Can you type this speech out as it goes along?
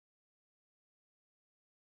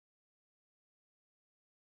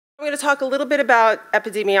I'm going to talk a little bit about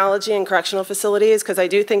epidemiology in correctional facilities because I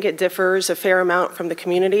do think it differs a fair amount from the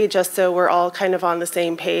community, just so we're all kind of on the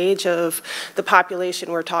same page of the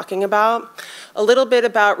population we're talking about. A little bit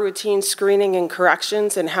about routine screening in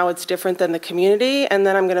corrections and how it's different than the community, and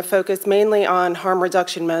then I'm going to focus mainly on harm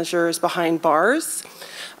reduction measures behind bars,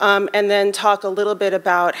 and then talk a little bit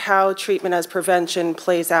about how treatment as prevention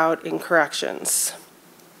plays out in corrections.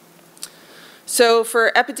 So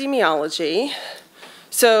for epidemiology,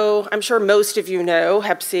 so I'm sure most of you know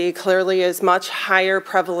Hep C clearly is much higher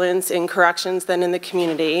prevalence in corrections than in the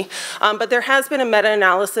community. But there has been a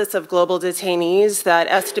meta-analysis of global detainees that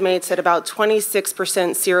estimates at about 26%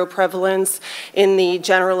 seroprevalence in the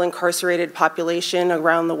general incarcerated population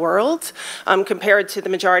around the world, compared to the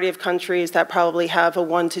majority of countries that probably have a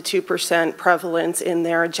 1 to 2% prevalence in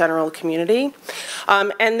their general community.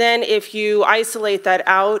 And then if you isolate that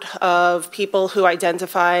out of people who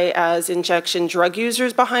identify as injection drug users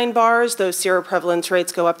behind bars, those seroprevalence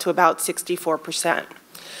rates go up to about 64%,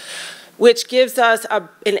 which gives us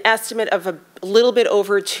an estimate of a little bit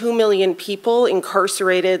over 2 million people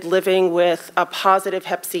incarcerated living with a positive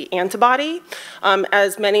Hep C antibody.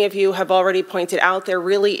 As many of you have already pointed out, there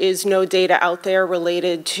really is no data out there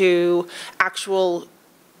related to actual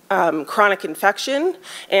chronic infection,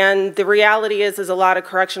 and the reality is a lot of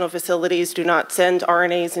correctional facilities do not send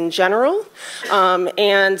RNAs in general,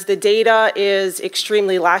 and the data is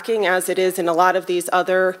extremely lacking, as it is in a lot of these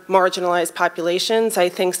other marginalized populations. I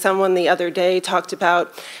think someone the other day talked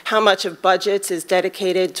about how much of budgets is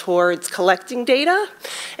dedicated towards collecting data,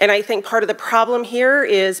 and I think part of the problem here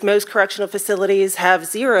is most correctional facilities have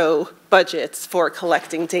zero budgets for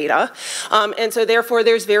collecting data, and so therefore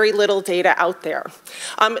there's very little data out there.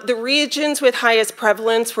 The regions with highest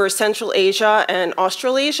prevalence were Central Asia and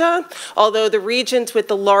Australasia, although the regions with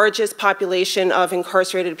the largest population of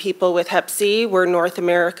incarcerated people with Hep C were North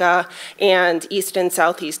America and East and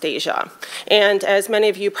Southeast Asia. And as many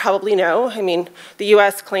of you probably know, I mean, the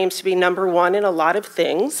US claims to be #1 in a lot of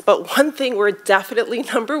things, but one thing we're definitely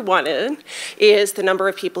 #1 in is the number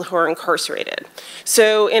of people who are incarcerated.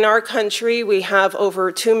 So in our country, we have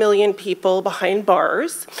over 2 million people behind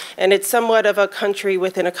bars, and it's somewhat of a country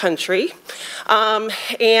within a country.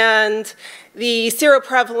 And the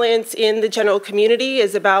seroprevalence in the general community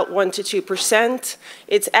is about 1 to 2%.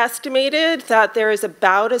 It's estimated that there is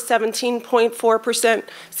about a 17.4%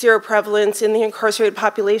 seroprevalence in the incarcerated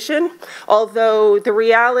population, although the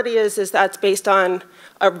reality is that's based on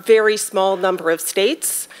a very small number of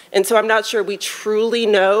states. And so I'm not sure we truly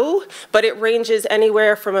know, but it ranges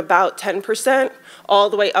anywhere from about 10% all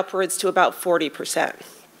the way upwards to about 40%.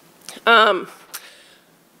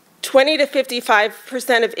 20 to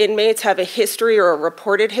 55% of inmates have a history or a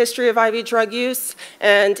reported history of IV drug use,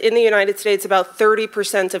 and in the United States, about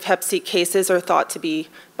 30% of Hep C cases are thought to be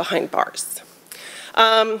behind bars.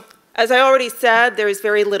 As I already said, there is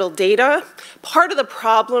very little data. Part of the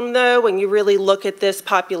problem, though, when you really look at this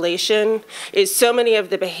population, is so many of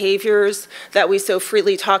the behaviors that we so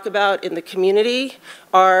freely talk about in the community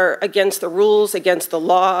are against the rules, against the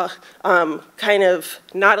law, kind of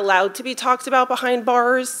not allowed to be talked about behind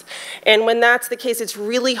bars. And when that's the case, it's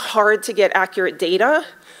really hard to get accurate data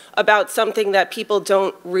about something that people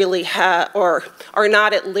don't really have or are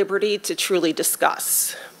not at liberty to truly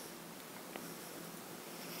discuss.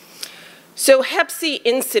 So Hep C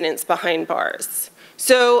incidence behind bars.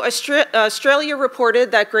 So Australia reported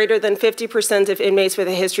that greater than 50% of inmates with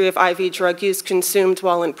a history of IV drug use consumed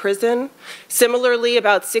while in prison. Similarly,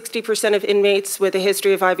 about 60% of inmates with a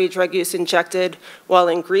history of IV drug use injected while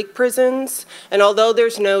in Greek prisons. And although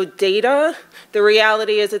there's no data, the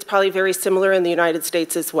reality is it's probably very similar in the United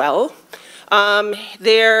States as well.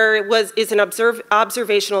 There is an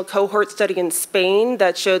observational cohort study in Spain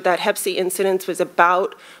that showed that Hep C incidence was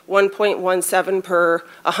about 1.17 per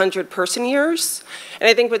 100 person years. And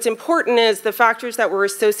I think what's important is the factors that were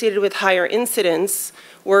associated with higher incidence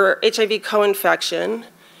were HIV co-infection,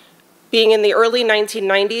 being in the early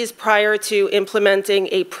 1990s prior to implementing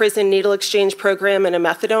a prison needle exchange program and a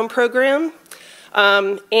methadone program.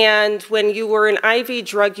 And when you were an IV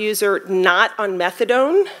drug user not on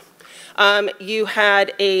methadone, you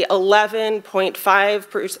had a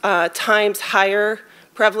 11.5 times higher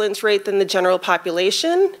prevalence rate than the general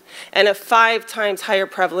population, and a 5 times higher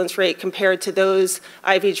prevalence rate compared to those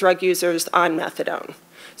IV drug users on methadone.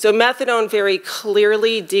 So methadone very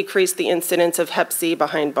clearly decreased the incidence of Hep C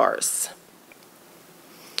behind bars.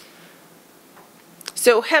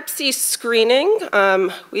 So Hep C screening,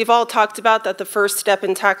 we've all talked about that the first step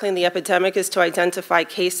in tackling the epidemic is to identify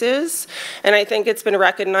cases. And I think it's been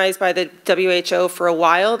recognized by the WHO for a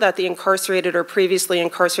while that the incarcerated or previously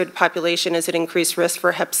incarcerated population is at increased risk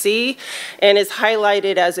for Hep C and is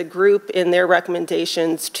highlighted as a group in their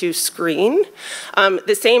recommendations to screen.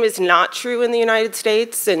 The same is not true in the United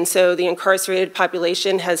States, and so the incarcerated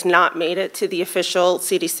population has not made it to the official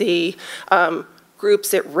CDC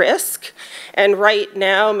groups at risk. And right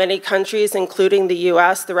now, many countries, including the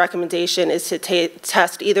US, the recommendation is to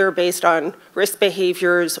test either based on risk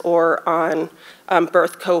behaviors or on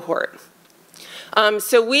birth cohort.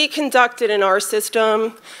 So we conducted in our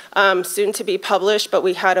system, soon to be published, but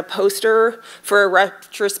we had a poster for a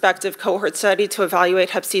retrospective cohort study to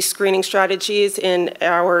evaluate Hep C screening strategies in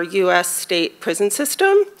our US state prison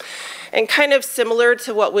system. And kind of similar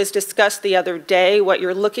to what was discussed the other day, what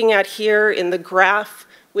you're looking at here in the graph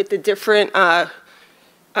with the different, on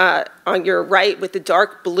your right with the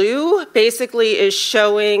dark blue, basically is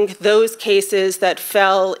showing those cases that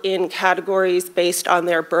fell in categories based on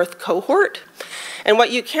their birth cohort. And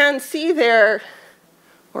what you can see there,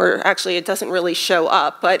 or actually it doesn't really show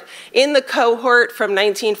up, but in the cohort from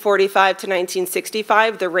 1945 to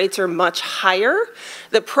 1965, the rates are much higher.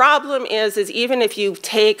 The problem is even if you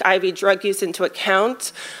take IV drug use into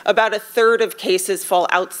account, about a third of cases fall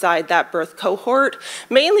outside that birth cohort,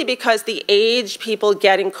 mainly because the age people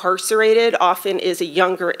get incarcerated often is a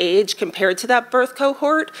younger age compared to that birth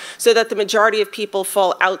cohort, so that the majority of people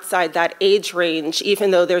fall outside that age range,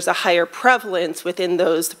 even though there's a higher prevalence within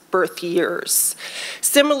those birth years.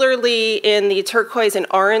 Similarly, in the turquoise and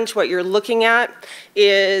orange, what you're looking at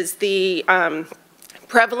is the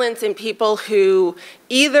prevalence in people who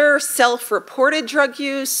either self-reported drug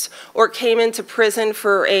use or came into prison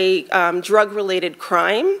for a drug-related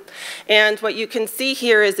crime. And what you can see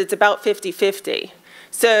here is it's about 50-50.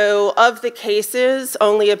 So of the cases,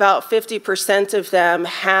 only about 50% of them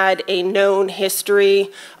had a known history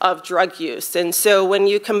of drug use. And so when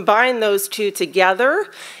you combine those two together,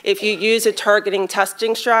 if you use a targeting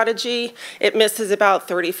testing strategy, it misses about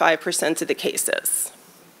 35% of the cases.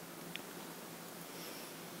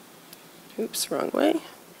 Oops, wrong way.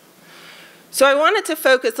 So I wanted to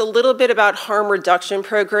focus a little bit about harm reduction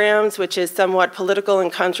programs, which is somewhat political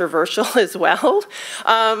and controversial as well.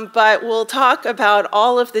 But we'll talk about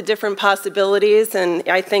all of the different possibilities, and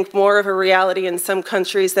I think more of a reality in some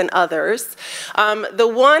countries than others.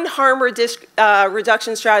 The one harm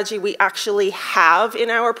reduction strategy we actually have in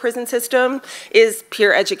our prison system is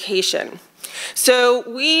peer education. So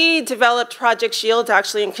we developed Project SHIELD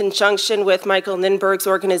actually in conjunction with Michael Ninberg's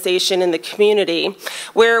organization in the community,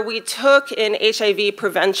 where we took an HIV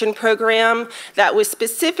prevention program that was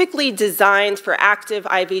specifically designed for active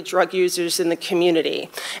IV drug users in the community.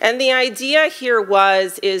 And the idea here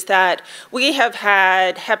is that we have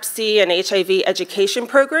had Hep C and HIV education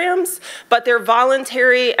programs, but they're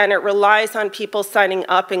voluntary and it relies on people signing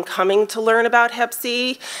up and coming to learn about Hep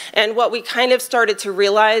C. And what we kind of started to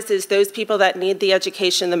realize is those people that need the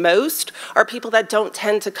education the most are people that don't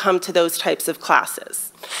tend to come to those types of classes.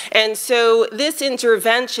 And so this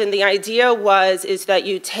intervention, the idea is that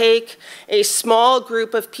you take a small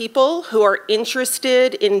group of people who are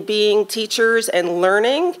interested in being teachers and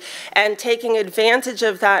learning and taking advantage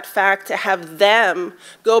of that fact to have them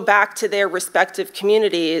go back to their respective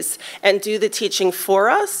communities and do the teaching for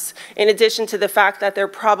us, in addition to the fact that they're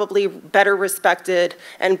probably better respected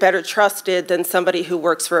and better trusted than somebody who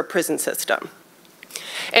works for a prison system.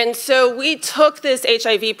 And so we took this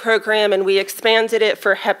HIV program and we expanded it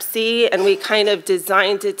for Hep C, and we kind of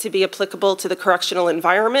designed it to be applicable to the correctional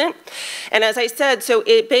environment. And as I said, so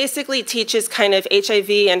it basically teaches kind of HIV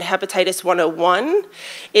and Hepatitis 101.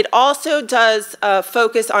 It also does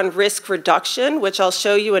focus on risk reduction, which I'll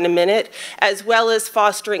show you in a minute, as well as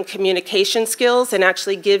fostering communication skills, and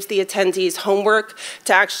actually gives the attendees homework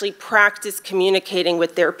to actually practice communicating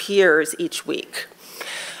with their peers each week.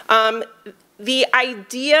 The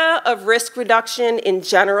idea of risk reduction in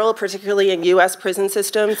general, particularly in US prison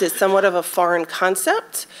systems, is somewhat of a foreign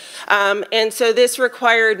concept. And so this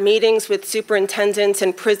required meetings with superintendents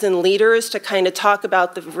and prison leaders to kind of talk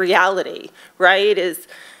about the reality, right?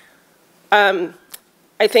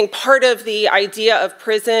 I think part of the idea of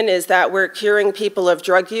prison is that we're curing people of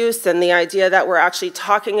drug use, and the idea that we're actually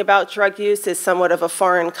talking about drug use is somewhat of a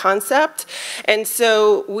foreign concept. And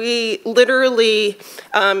so we literally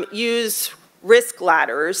use risk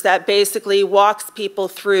ladders that basically walks people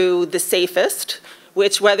through the safest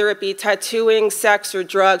which, whether it be tattooing, sex, or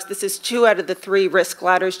drugs, this is 2 out of the 3 risk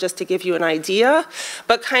ladders, just to give you an idea,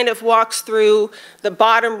 but kind of walks through the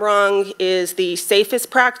bottom rung is the safest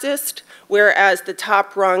practiced, whereas the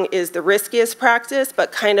top rung is the riskiest practice,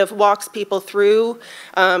 but kind of walks people through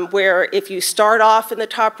where if you start off in the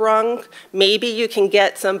top rung, maybe you can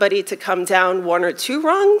get somebody to come down 1 or 2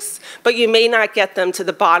 rungs, but you may not get them to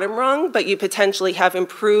the bottom rung, but you potentially have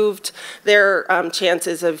improved their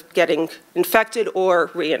chances of getting infected or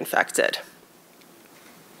reinfected.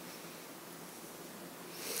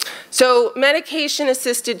 So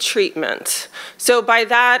medication-assisted treatment. So by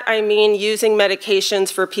that, I mean using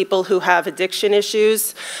medications for people who have addiction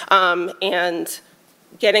issues and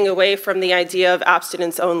getting away from the idea of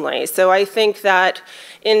abstinence only. So I think that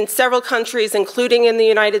in several countries, including in the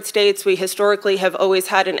United States, we historically have always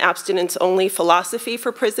had an abstinence-only philosophy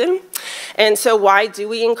for prison. And so why do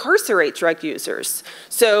we incarcerate drug users?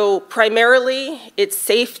 So primarily, it's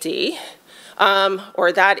safety.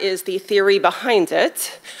 Or that is the theory behind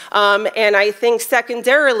it. And I think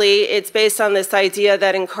secondarily, it's based on this idea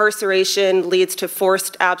that incarceration leads to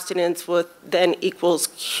forced abstinence, which then equals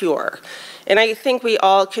cure. And I think we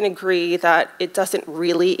all can agree that it doesn't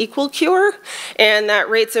really equal cure, and that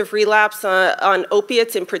rates of relapse on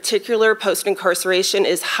opiates in particular post-incarceration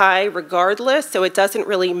is high regardless, so it doesn't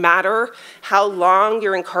really matter how long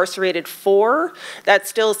you're incarcerated for. That's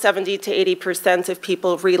still 70 to 80% of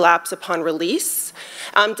people relapse upon release.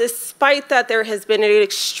 Despite that, there has been an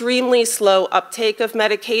extremely slow uptake of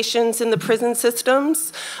medications in the prison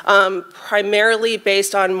systems, primarily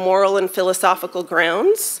based on moral and philosophical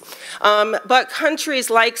grounds. But countries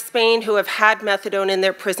like Spain, who have had methadone in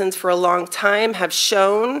their prisons for a long time, have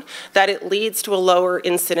shown that it leads to a lower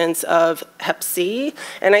incidence of Hep C.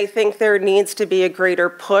 And I think there needs to be a greater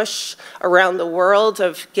push around the world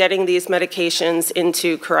of getting these medications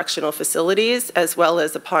into correctional facilities as well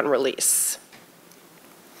as upon release.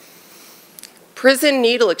 Prison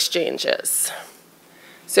needle exchanges.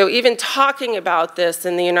 So even talking about this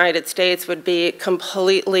in the United States would be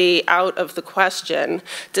completely out of the question,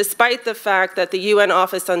 despite the fact that the UN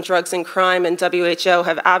Office on Drugs and Crime and WHO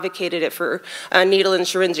have advocated it for needle and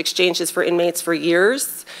syringe exchanges for inmates for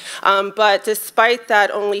years. But despite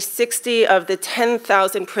that, only 60 of the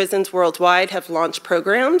 10,000 prisons worldwide have launched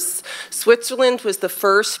programs. Switzerland was the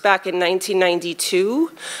first back in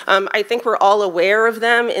 1992. I think we're all aware of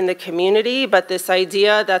them in the community, but this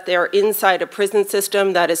idea that they're inside a prison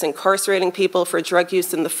system that is incarcerating people for drug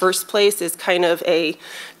use in the first place is kind of a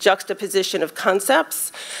juxtaposition of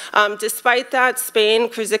concepts. Despite that, Spain,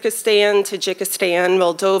 Kyrgyzstan, Tajikistan,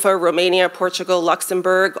 Moldova, Romania, Portugal,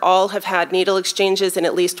 Luxembourg all have had needle exchanges in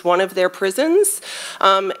at least one of their prisons.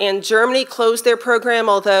 And Germany closed their program,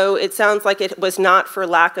 although it sounds like it was not for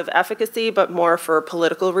lack of efficacy, but more for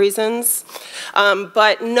political reasons.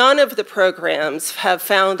 But none of the programs have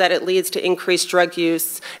found that it leads to increased drug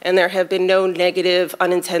use, and there have been no negative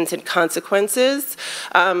unintended consequences.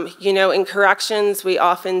 You know, in corrections, we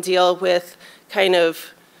often deal with kind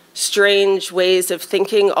of strange ways of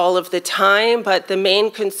thinking all of the time, but the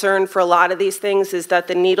main concern for a lot of these things is that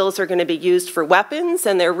the needles are going to be used for weapons,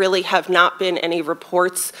 and there really have not been any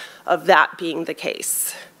reports of that being the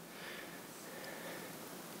case.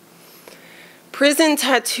 Prison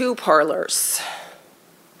tattoo parlors.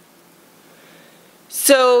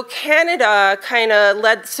 So Canada kind of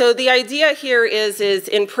led, so the idea here is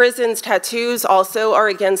in prisons, tattoos also are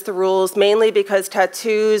against the rules, mainly because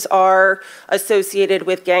tattoos are associated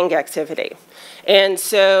with gang activity. And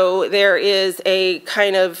so there is a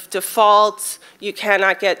kind of default, you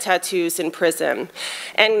cannot get tattoos in prison.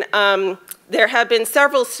 And there have been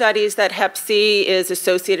several studies that Hep C is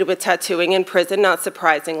associated with tattooing in prison, not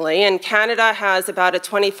surprisingly, and Canada has about a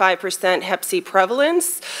 25% Hep C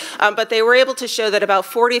prevalence, but they were able to show that about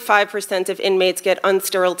 45% of inmates get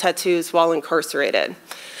unsterile tattoos while incarcerated.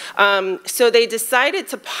 So they decided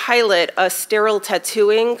to pilot a sterile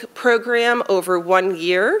tattooing program over 1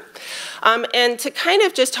 year. And to kind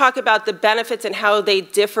of just talk about the benefits and how they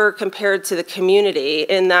differ compared to the community,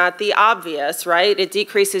 in that the obvious, right, it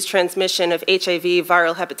decreases transmission of HIV,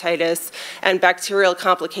 viral hepatitis, and bacterial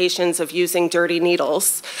complications of using dirty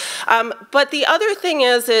needles. But the other thing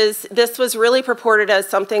is this was really purported as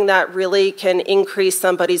something that really can increase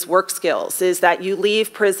somebody's work skills, is that you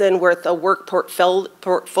leave prison with a work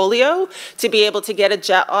portfolio to be able to get a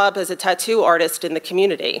job as a tattoo artist in the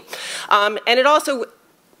community. And it also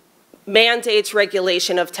mandates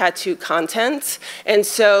regulation of tattoo content. And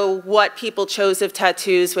so what people chose of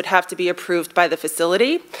tattoos would have to be approved by the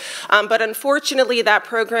facility. But unfortunately, that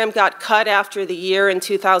program got cut after the year in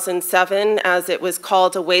 2007 as it was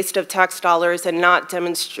called a waste of tax dollars and not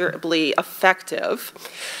demonstrably effective.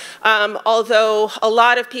 Although a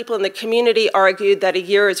lot of people in the community argued that a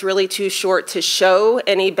year is really too short to show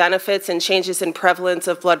any benefits and changes in prevalence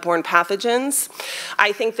of bloodborne pathogens.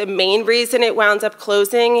 I think the main reason it wound up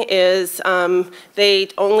closing is they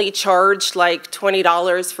only charged like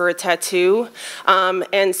 $20 for a tattoo.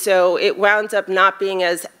 And so it wound up not being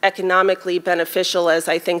as economically beneficial as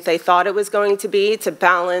I think they thought it was going to be to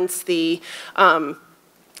balance the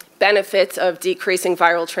benefits of decreasing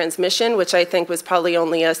viral transmission, which I think was probably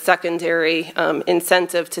only a secondary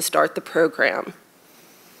incentive to start the program.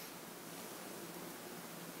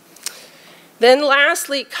 Then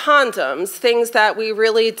lastly, condoms, things that we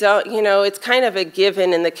really don't, it's kind of a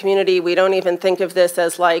given in the community. We don't even think of this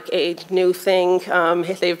as like a new thing.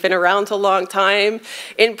 They've been around a long time.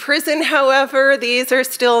 In prison, however, these are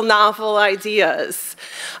still novel ideas.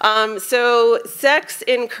 So sex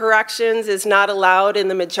in corrections is not allowed in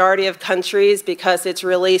the majority of countries because it's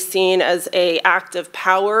really seen as an act of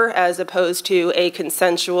power as opposed to a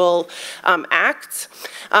consensual act.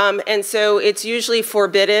 And so it's usually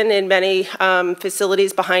forbidden in many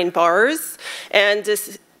facilities behind bars. And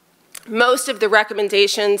most of the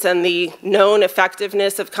recommendations and the known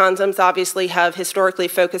effectiveness of condoms obviously have historically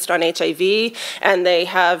focused on HIV, and they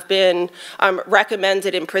have been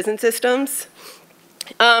recommended in prison systems.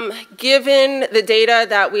 Given the data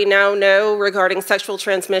that we now know regarding sexual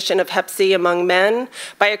transmission of Hep C among men,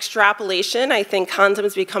 by extrapolation, I think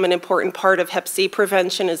condoms become an important part of Hep C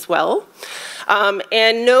prevention as well.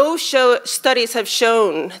 And no studies have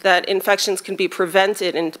shown that infections can be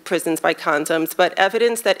prevented in prisons by condoms, but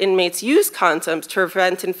evidence that inmates use condoms to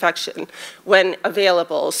prevent infection when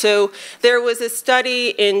available. So there was a study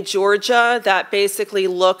in Georgia that basically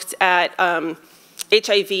looked at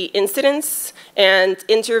HIV incidence and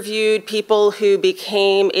interviewed people who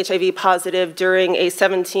became HIV positive during a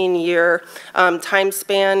 17-year time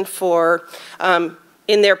span for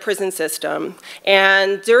in their prison system.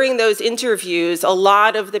 And during those interviews, a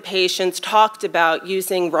lot of the patients talked about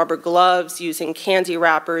using rubber gloves, using candy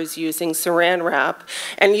wrappers, using saran wrap,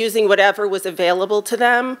 and using whatever was available to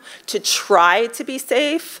them to try to be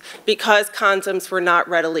safe because condoms were not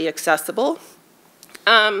readily accessible.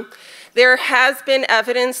 There has been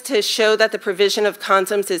evidence to show that the provision of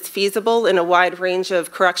condoms is feasible in a wide range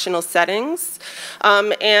of correctional settings.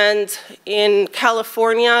 And in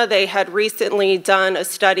California, they had recently done a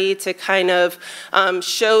study to kind of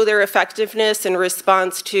show their effectiveness in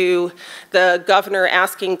response to the governor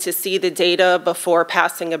asking to see the data before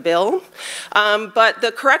passing a bill. But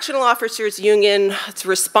the Correctional Officers Union's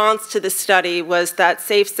response to the study was that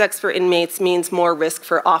safe sex for inmates means more risk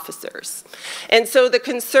for officers. And so the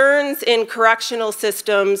concerns in correctional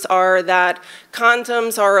systems are that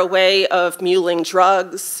condoms are a way of muling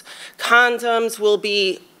drugs. Condoms will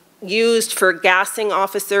be used for gassing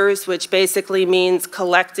officers, which basically means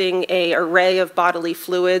collecting an array of bodily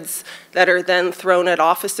fluids that are then thrown at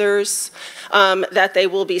officers, that they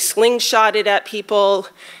will be slingshotted at people,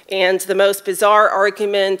 and the most bizarre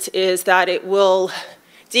argument is that it will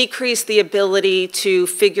decrease the ability to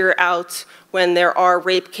figure out when there are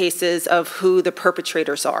rape cases of who the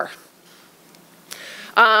perpetrators are.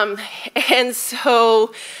 And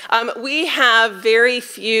so we have very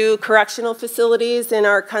few correctional facilities in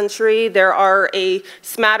our country. There are a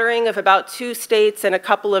smattering of about 2 states and a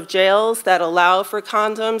couple of jails that allow for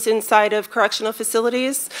condoms inside of correctional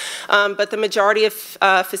facilities, but the majority of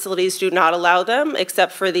facilities do not allow them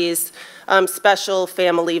except for these special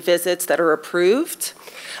family visits that are approved.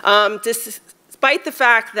 Despite the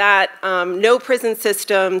fact that no prison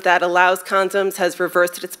system that allows condoms has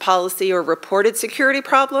reversed its policy or reported security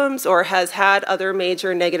problems or has had other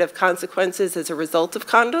major negative consequences as a result of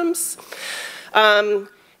condoms.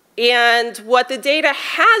 And what the data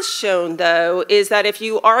has shown, though, is that if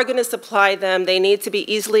you are going to supply them, they need to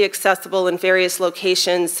be easily accessible in various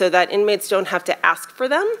locations so that inmates don't have to ask for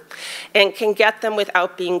them and can get them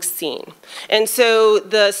without being seen. And so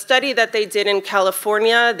the study that they did in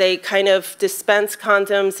California, they kind of dispensed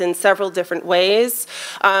condoms in several different ways.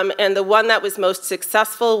 And the one that was most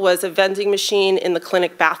successful was a vending machine in the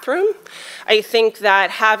clinic bathroom. I think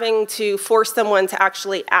that having to force someone to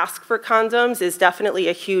actually ask for condoms is definitely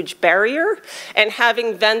a huge barrier, and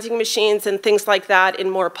having vending machines and things like that in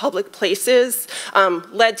more public places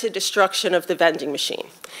led to destruction of the vending machine.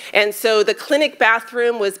 And so the clinic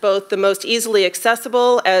bathroom was both the most easily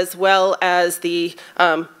accessible as well as the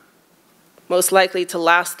most likely to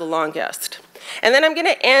last the longest. And then I'm going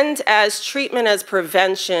to end as treatment as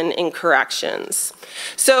prevention in corrections.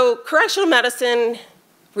 So correctional medicine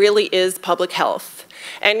really is public health.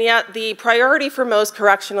 And yet the priority for most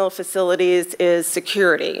correctional facilities is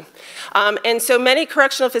security. And so many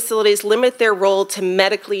correctional facilities limit their role to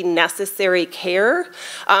medically necessary care,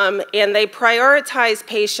 and they prioritize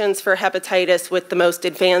patients for hepatitis with the most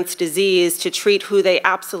advanced disease to treat who they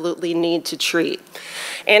absolutely need to treat.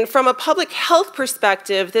 And from a public health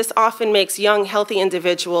perspective, this often makes young, healthy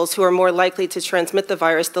individuals who are more likely to transmit the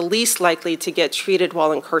virus the least likely to get treated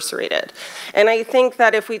while incarcerated. And I think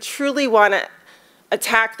that if we truly want to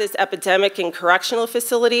attack this epidemic in correctional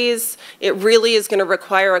facilities, it really is going to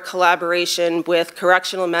require a collaboration with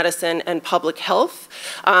correctional medicine and public health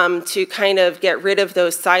to kind of get rid of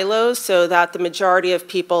those silos so that the majority of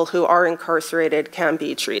people who are incarcerated can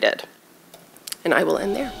be treated. And I will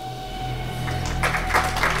end there.